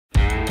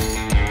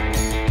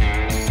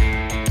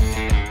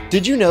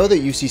Did you know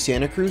that UC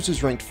Santa Cruz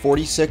is ranked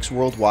 46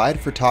 worldwide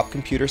for top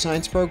computer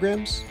science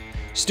programs?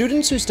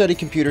 Students who study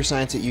computer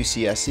science at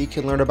UCSC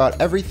can learn about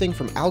everything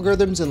from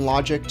algorithms and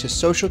logic to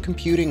social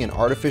computing and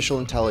artificial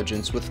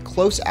intelligence with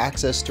close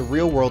access to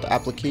real-world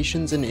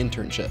applications and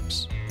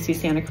internships. UC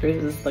Santa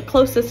Cruz is the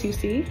closest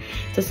UC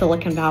to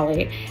Silicon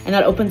Valley, and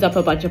that opens up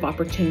a bunch of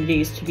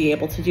opportunities to be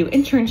able to do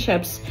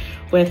internships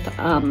with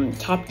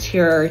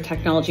top-tier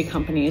technology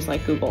companies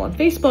like Google and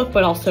Facebook,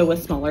 but also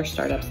with smaller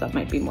startups that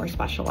might be more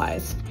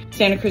specialized.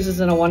 Santa Cruz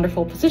is in a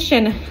wonderful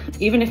position,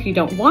 even if you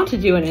don't want to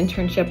do an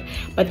internship,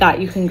 but that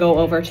you can go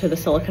over to the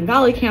Silicon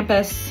Valley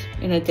campus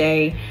in a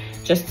day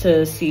just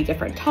to see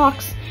different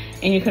talks.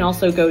 And you can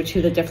also go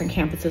to the different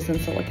campuses in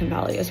Silicon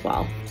Valley as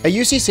well. At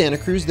UC Santa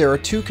Cruz, there are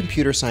 2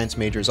 computer science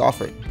majors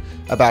offered,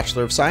 a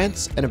Bachelor of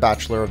Science and a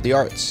Bachelor of the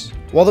Arts.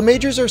 While the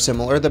majors are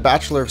similar, the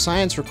Bachelor of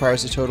Science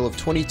requires a total of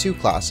 22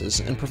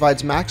 classes and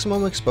provides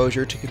maximum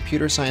exposure to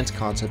computer science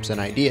concepts and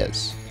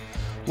ideas.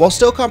 While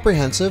still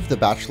comprehensive, the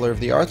Bachelor of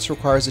the Arts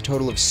requires a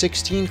total of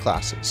 16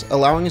 classes,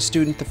 allowing a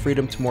student the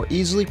freedom to more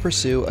easily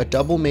pursue a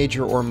double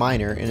major or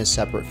minor in a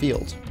separate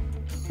field.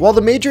 While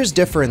the majors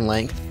differ in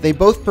length, they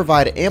both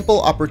provide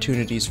ample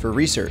opportunities for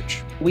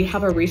research. We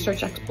have a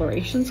research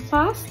explorations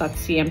class,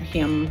 that's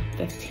CMPM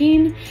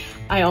 15.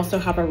 I also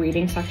have a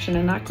reading section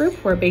in that group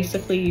where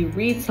basically you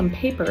read some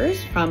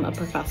papers from a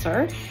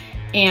professor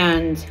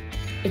and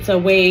it's a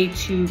way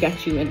to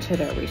get you into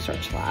their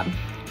research lab.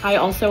 I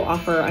also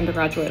offer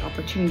undergraduate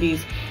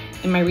opportunities.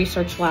 In my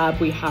research lab,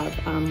 we have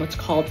what's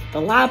called the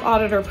Lab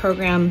Auditor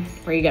Program,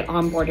 where you get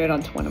onboarded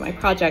onto one of my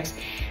projects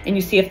and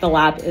you see if the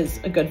lab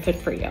is a good fit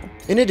for you.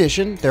 In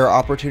addition, there are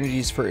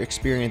opportunities for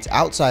experience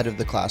outside of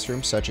the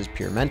classroom, such as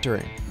peer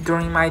mentoring.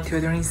 During my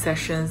tutoring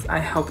sessions, I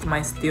helped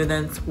my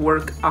students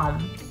work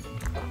on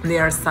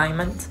their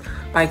assignment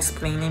by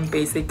explaining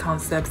basic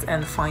concepts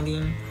and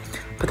finding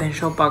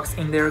potential bugs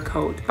in their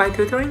code. By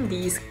tutoring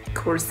these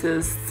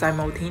courses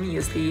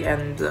simultaneously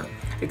and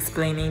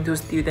explaining to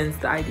students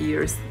the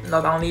ideas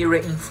not only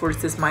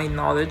reinforces my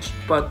knowledge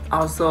but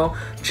also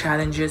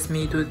challenges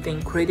me to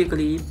think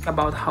critically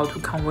about how to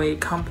convey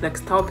complex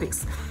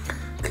topics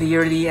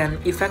clearly and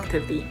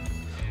effectively.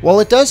 While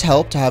it does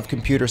help to have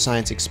computer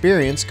science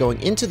experience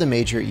going into the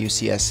major at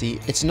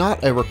UCSC, it's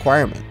not a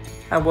requirement.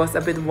 I was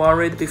a bit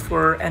worried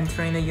before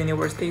entering the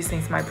university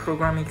since my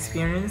programming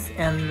experience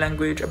and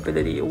language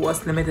ability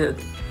was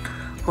limited.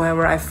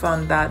 However, I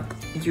found that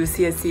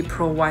UCSC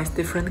provides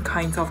different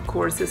kinds of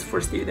courses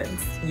for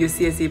students.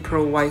 UCSC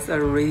provides a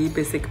really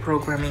basic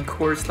programming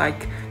course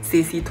like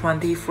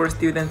CC20 for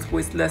students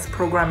with less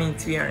programming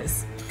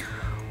experience,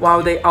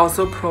 while they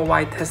also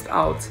provide test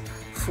outs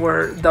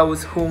for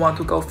those who want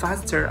to go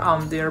faster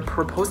on their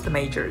proposed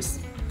majors.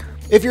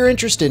 If you're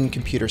interested in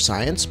computer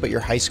science, but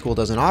your high school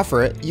doesn't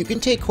offer it, you can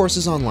take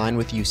courses online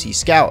with UC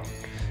Scout.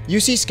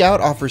 UC Scout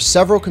offers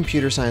several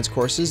computer science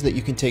courses that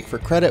you can take for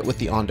credit with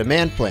the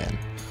on-demand plan.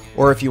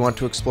 Or if you want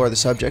to explore the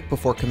subject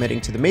before committing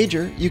to the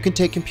major, you can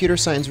take computer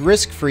science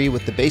risk-free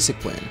with the basic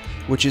plan,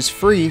 which is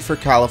free for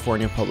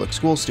California public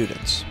school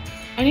students.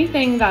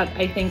 Anything that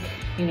I think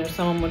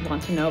someone would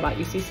want to know about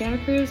UC Santa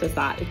Cruz is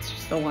that it's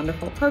just a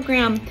wonderful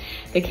program.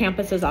 The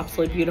campus is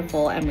absolutely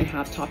beautiful and we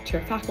have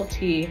top-tier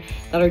faculty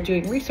that are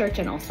doing research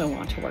and also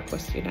want to work with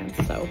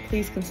students. So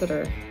please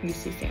consider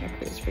UC Santa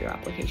Cruz for your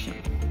application.